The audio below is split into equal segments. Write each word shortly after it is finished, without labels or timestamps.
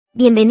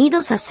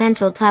Bienvenidos a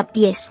Central Top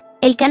 10,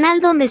 el canal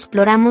donde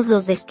exploramos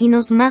los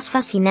destinos más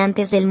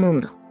fascinantes del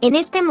mundo. En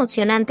esta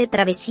emocionante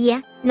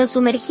travesía, nos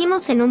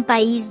sumergimos en un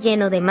país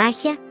lleno de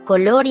magia,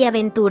 color y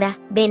aventura,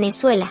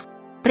 Venezuela.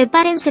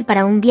 Prepárense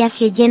para un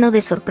viaje lleno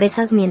de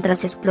sorpresas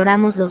mientras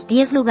exploramos los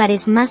 10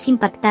 lugares más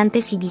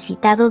impactantes y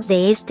visitados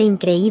de este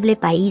increíble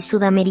país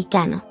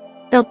sudamericano.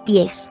 Top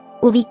 10.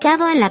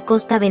 Ubicado en la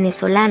costa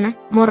venezolana,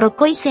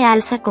 Morrocoy se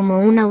alza como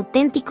un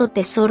auténtico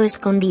tesoro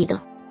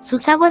escondido.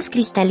 Sus aguas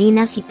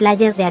cristalinas y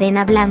playas de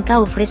arena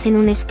blanca ofrecen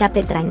un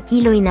escape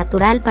tranquilo y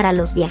natural para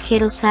los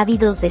viajeros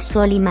ávidos de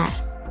sol y mar.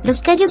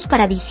 Los cayos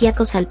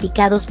paradisíacos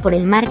salpicados por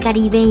el mar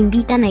Caribe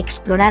invitan a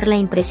explorar la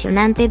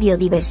impresionante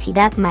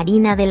biodiversidad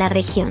marina de la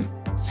región.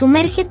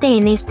 Sumérgete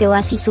en este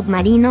oasis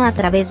submarino a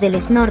través del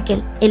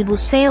snorkel, el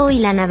buceo y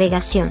la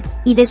navegación,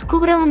 y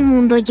descubre un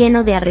mundo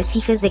lleno de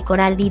arrecifes de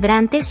coral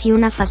vibrantes y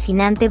una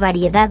fascinante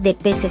variedad de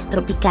peces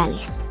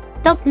tropicales.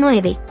 Top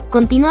 9.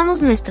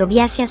 Continuamos nuestro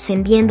viaje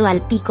ascendiendo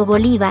al Pico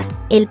Bolívar,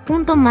 el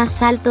punto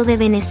más alto de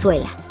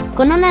Venezuela.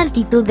 Con una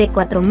altitud de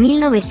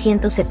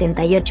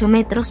 4.978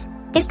 metros,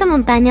 esta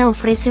montaña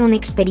ofrece una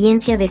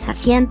experiencia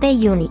desafiante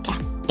y única.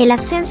 El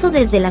ascenso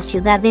desde la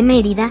ciudad de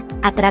Mérida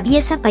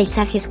atraviesa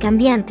paisajes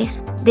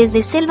cambiantes,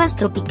 desde selvas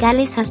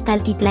tropicales hasta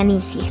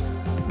altiplanicies.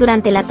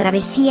 Durante la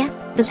travesía,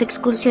 los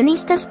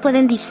excursionistas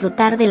pueden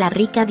disfrutar de la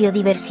rica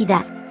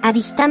biodiversidad,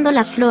 avistando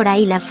la flora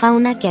y la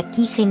fauna que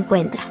aquí se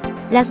encuentra.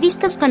 Las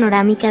vistas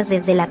panorámicas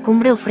desde la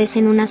cumbre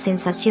ofrecen una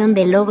sensación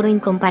de logro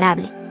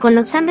incomparable, con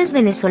los Andes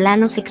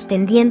venezolanos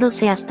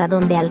extendiéndose hasta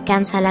donde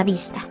alcanza la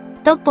vista.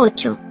 Top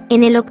 8.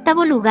 En el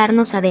octavo lugar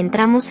nos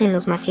adentramos en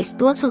los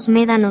majestuosos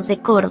médanos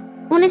de Coro,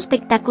 un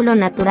espectáculo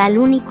natural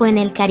único en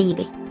el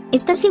Caribe.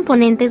 Estas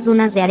imponentes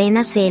dunas de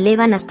arena se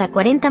elevan hasta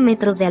 40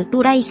 metros de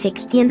altura y se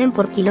extienden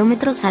por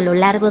kilómetros a lo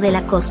largo de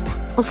la costa,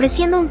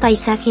 ofreciendo un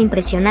paisaje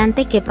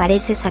impresionante que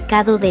parece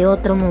sacado de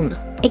otro mundo.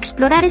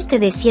 Explorar este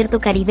desierto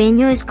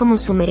caribeño es como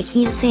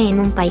sumergirse en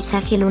un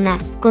paisaje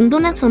lunar, con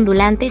dunas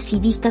ondulantes y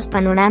vistas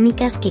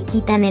panorámicas que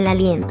quitan el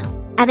aliento.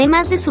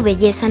 Además de su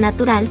belleza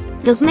natural,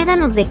 los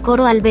médanos de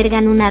Coro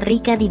albergan una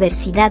rica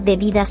diversidad de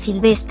vida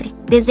silvestre,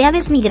 desde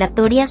aves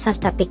migratorias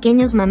hasta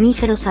pequeños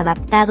mamíferos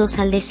adaptados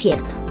al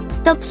desierto.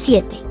 Top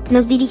 7.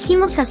 Nos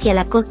dirigimos hacia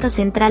la costa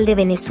central de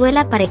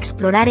Venezuela para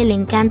explorar el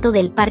encanto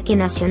del Parque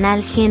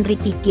Nacional Henry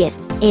Pittier,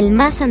 el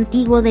más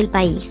antiguo del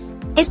país.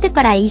 Este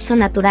paraíso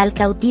natural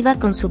cautiva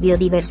con su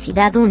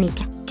biodiversidad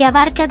única, que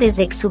abarca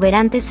desde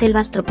exuberantes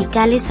selvas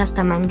tropicales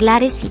hasta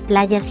manglares y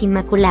playas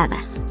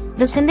inmaculadas.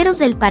 Los senderos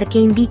del parque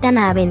invitan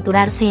a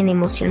aventurarse en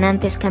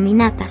emocionantes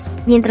caminatas,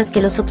 mientras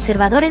que los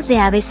observadores de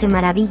aves se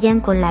maravillan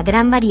con la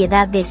gran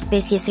variedad de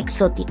especies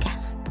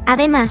exóticas.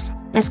 Además,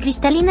 las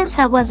cristalinas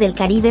aguas del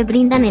Caribe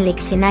brindan el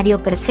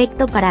escenario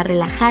perfecto para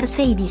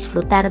relajarse y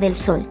disfrutar del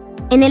sol.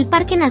 En el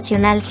Parque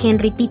Nacional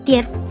Henry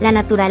Pittier, la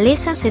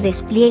naturaleza se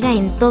despliega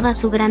en toda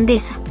su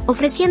grandeza,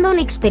 ofreciendo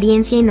una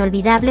experiencia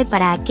inolvidable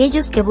para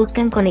aquellos que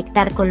buscan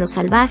conectar con lo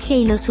salvaje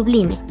y lo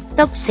sublime.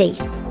 Top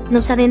 6.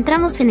 Nos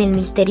adentramos en el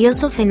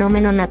misterioso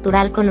fenómeno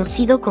natural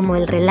conocido como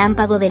el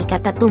relámpago del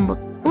Catatumbo,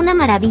 una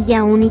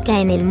maravilla única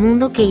en el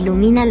mundo que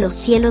ilumina los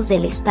cielos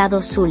del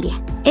estado Zulia.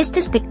 Este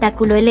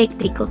espectáculo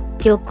eléctrico,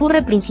 que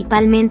ocurre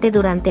principalmente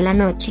durante la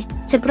noche,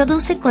 se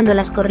produce cuando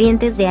las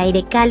corrientes de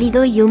aire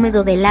cálido y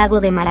húmedo del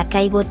lago de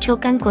Maracaibo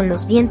chocan con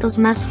los vientos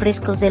más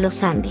frescos de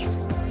los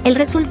Andes. El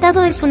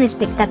resultado es un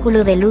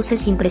espectáculo de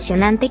luces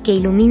impresionante que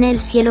ilumina el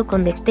cielo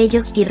con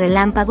destellos y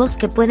relámpagos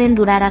que pueden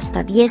durar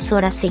hasta 10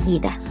 horas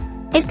seguidas.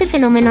 Este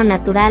fenómeno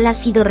natural ha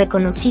sido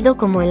reconocido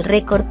como el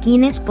récord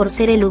Guinness por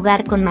ser el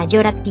lugar con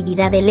mayor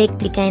actividad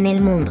eléctrica en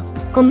el mundo,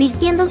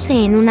 convirtiéndose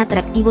en un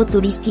atractivo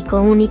turístico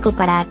único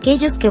para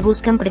aquellos que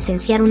buscan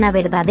presenciar una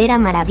verdadera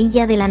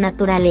maravilla de la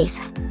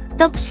naturaleza.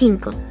 Top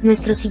 5.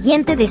 Nuestro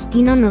siguiente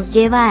destino nos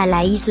lleva a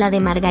la isla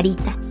de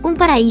Margarita, un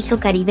paraíso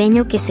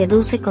caribeño que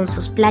seduce con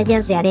sus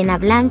playas de arena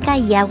blanca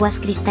y aguas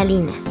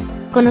cristalinas.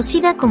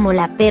 Conocida como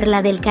la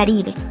Perla del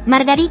Caribe,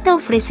 Margarita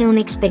ofrece una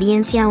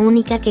experiencia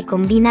única que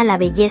combina la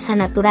belleza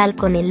natural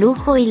con el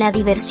lujo y la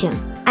diversión.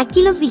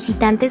 Aquí los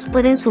visitantes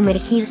pueden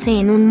sumergirse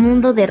en un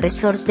mundo de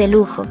resorts de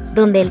lujo,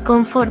 donde el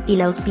confort y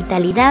la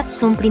hospitalidad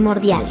son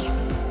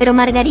primordiales. Pero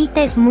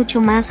Margarita es mucho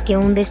más que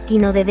un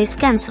destino de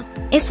descanso,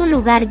 es un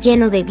lugar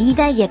lleno de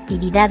vida y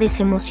actividades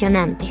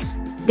emocionantes.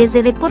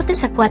 Desde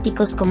deportes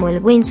acuáticos como el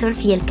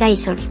windsurf y el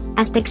kitesurf,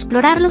 hasta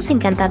explorar los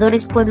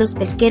encantadores pueblos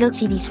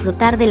pesqueros y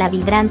disfrutar de la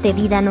vibrante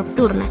vida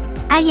nocturna,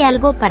 hay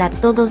algo para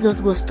todos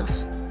los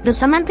gustos.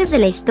 Los amantes de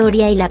la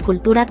historia y la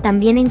cultura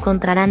también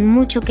encontrarán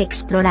mucho que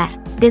explorar,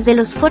 desde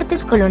los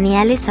fuertes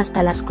coloniales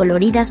hasta las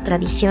coloridas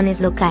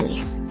tradiciones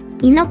locales.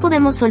 Y no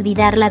podemos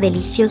olvidar la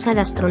deliciosa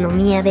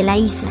gastronomía de la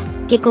isla,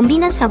 que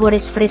combina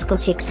sabores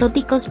frescos y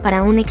exóticos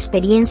para una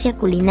experiencia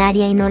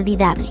culinaria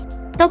inolvidable.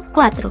 Top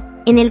 4.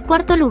 En el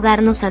cuarto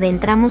lugar nos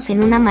adentramos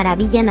en una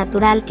maravilla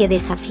natural que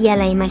desafía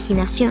la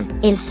imaginación,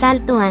 el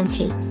Salto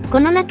Ángel.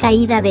 Con una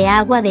caída de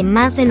agua de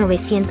más de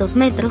 900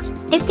 metros,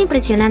 esta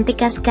impresionante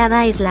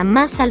cascada es la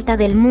más alta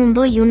del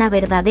mundo y una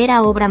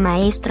verdadera obra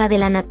maestra de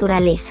la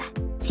naturaleza.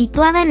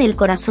 Situada en el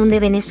corazón de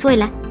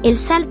Venezuela, el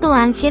Salto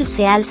Ángel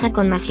se alza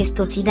con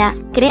majestuosidad,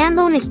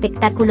 creando un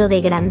espectáculo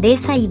de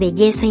grandeza y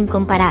belleza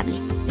incomparable.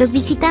 Los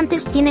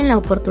visitantes tienen la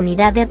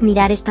oportunidad de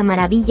admirar esta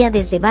maravilla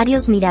desde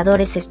varios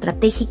miradores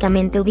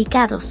estratégicamente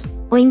ubicados,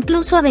 o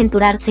incluso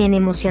aventurarse en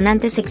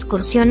emocionantes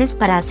excursiones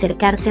para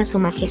acercarse a su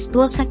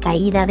majestuosa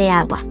caída de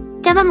agua.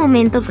 Cada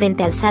momento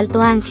frente al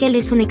Salto Ángel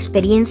es una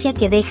experiencia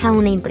que deja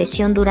una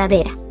impresión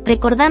duradera,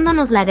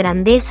 recordándonos la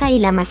grandeza y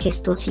la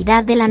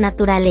majestuosidad de la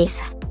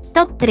naturaleza.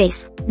 Top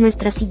 3.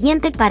 Nuestra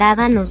siguiente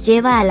parada nos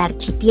lleva al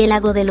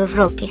archipiélago de los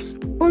Roques,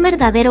 un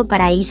verdadero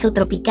paraíso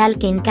tropical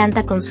que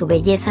encanta con su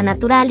belleza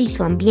natural y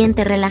su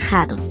ambiente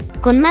relajado.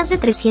 Con más de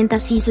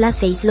 300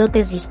 islas e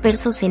islotes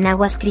dispersos en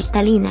aguas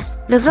cristalinas,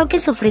 Los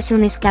Roques ofrece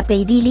un escape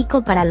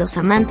idílico para los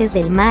amantes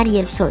del mar y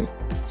el sol.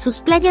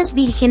 Sus playas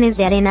vírgenes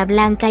de arena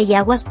blanca y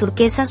aguas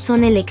turquesas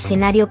son el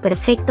escenario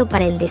perfecto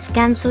para el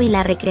descanso y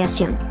la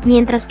recreación,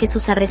 mientras que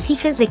sus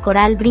arrecifes de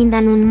coral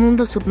brindan un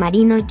mundo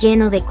submarino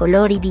lleno de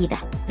color y vida.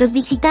 Los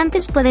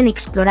visitantes pueden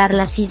explorar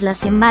las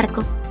islas en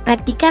barco,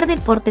 practicar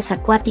deportes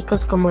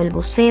acuáticos como el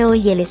buceo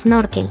y el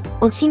snorkel,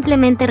 o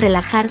simplemente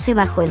relajarse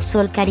bajo el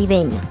sol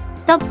caribeño.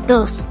 Top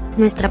 2.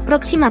 Nuestra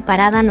próxima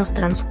parada nos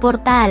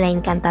transporta a la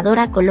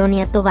encantadora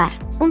colonia Tovar,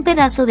 un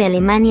pedazo de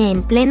Alemania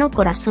en pleno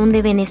corazón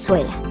de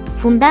Venezuela.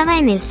 Fundada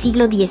en el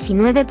siglo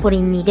XIX por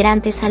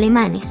inmigrantes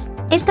alemanes,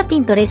 esta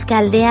pintoresca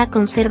aldea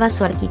conserva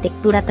su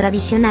arquitectura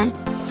tradicional,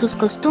 sus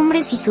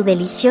costumbres y su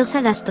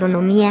deliciosa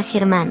gastronomía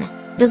germana.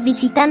 Los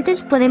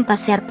visitantes pueden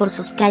pasear por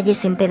sus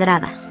calles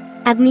empedradas,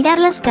 admirar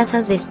las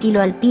casas de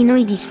estilo alpino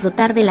y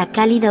disfrutar de la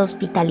cálida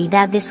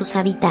hospitalidad de sus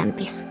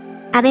habitantes.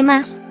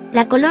 Además,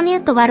 la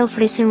colonia Tovar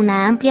ofrece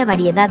una amplia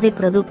variedad de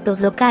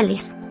productos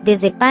locales,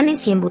 desde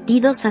panes y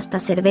embutidos hasta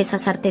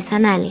cervezas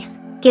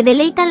artesanales, que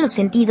deleitan los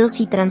sentidos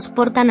y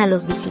transportan a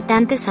los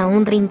visitantes a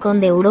un rincón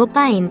de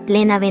Europa en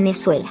plena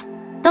Venezuela.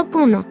 Top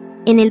 1.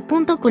 En el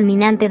punto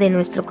culminante de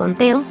nuestro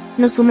conteo,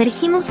 nos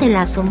sumergimos en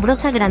la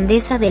asombrosa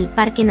grandeza del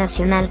Parque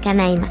Nacional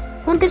Canaima,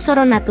 un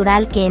tesoro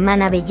natural que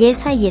emana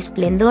belleza y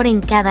esplendor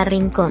en cada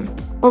rincón.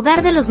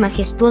 Hogar de los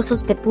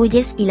majestuosos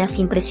tepuyes y las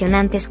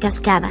impresionantes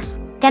cascadas,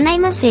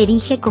 Canaima se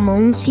erige como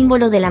un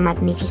símbolo de la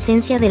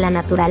magnificencia de la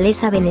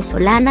naturaleza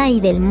venezolana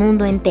y del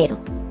mundo entero.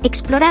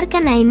 Explorar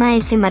Canaima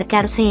es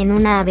embarcarse en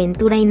una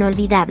aventura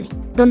inolvidable,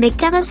 donde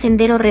cada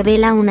sendero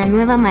revela una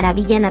nueva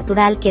maravilla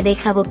natural que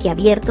deja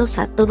boquiabiertos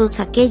a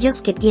todos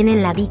aquellos que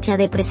tienen la dicha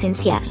de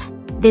presenciarla.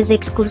 Desde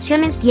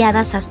excursiones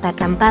guiadas hasta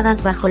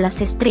acampadas bajo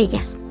las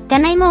estrellas,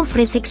 Canaima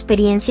ofrece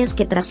experiencias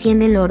que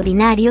trascienden lo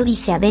ordinario y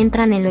se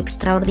adentran en lo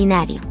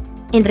extraordinario.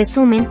 En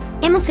resumen,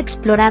 hemos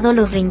explorado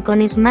los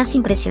rincones más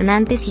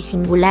impresionantes y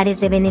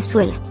singulares de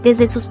Venezuela,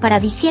 desde sus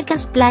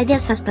paradisíacas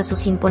playas hasta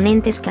sus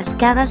imponentes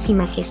cascadas y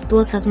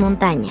majestuosas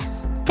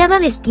montañas. Cada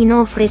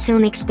destino ofrece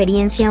una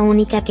experiencia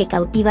única que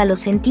cautiva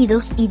los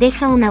sentidos y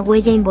deja una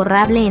huella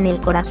imborrable en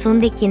el corazón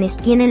de quienes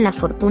tienen la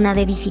fortuna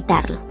de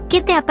visitarlo.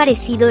 ¿Qué te ha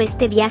parecido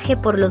este viaje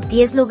por los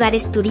 10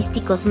 lugares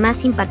turísticos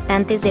más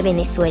impactantes de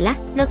Venezuela?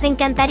 Nos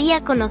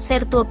encantaría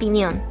conocer tu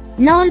opinión.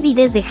 No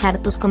olvides dejar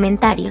tus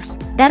comentarios,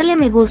 darle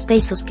me gusta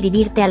y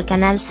suscribirte al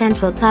canal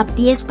Central Top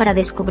 10 para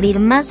descubrir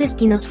más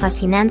destinos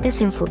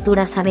fascinantes en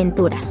futuras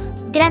aventuras.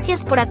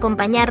 Gracias por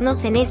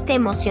acompañarnos en este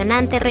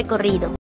emocionante recorrido.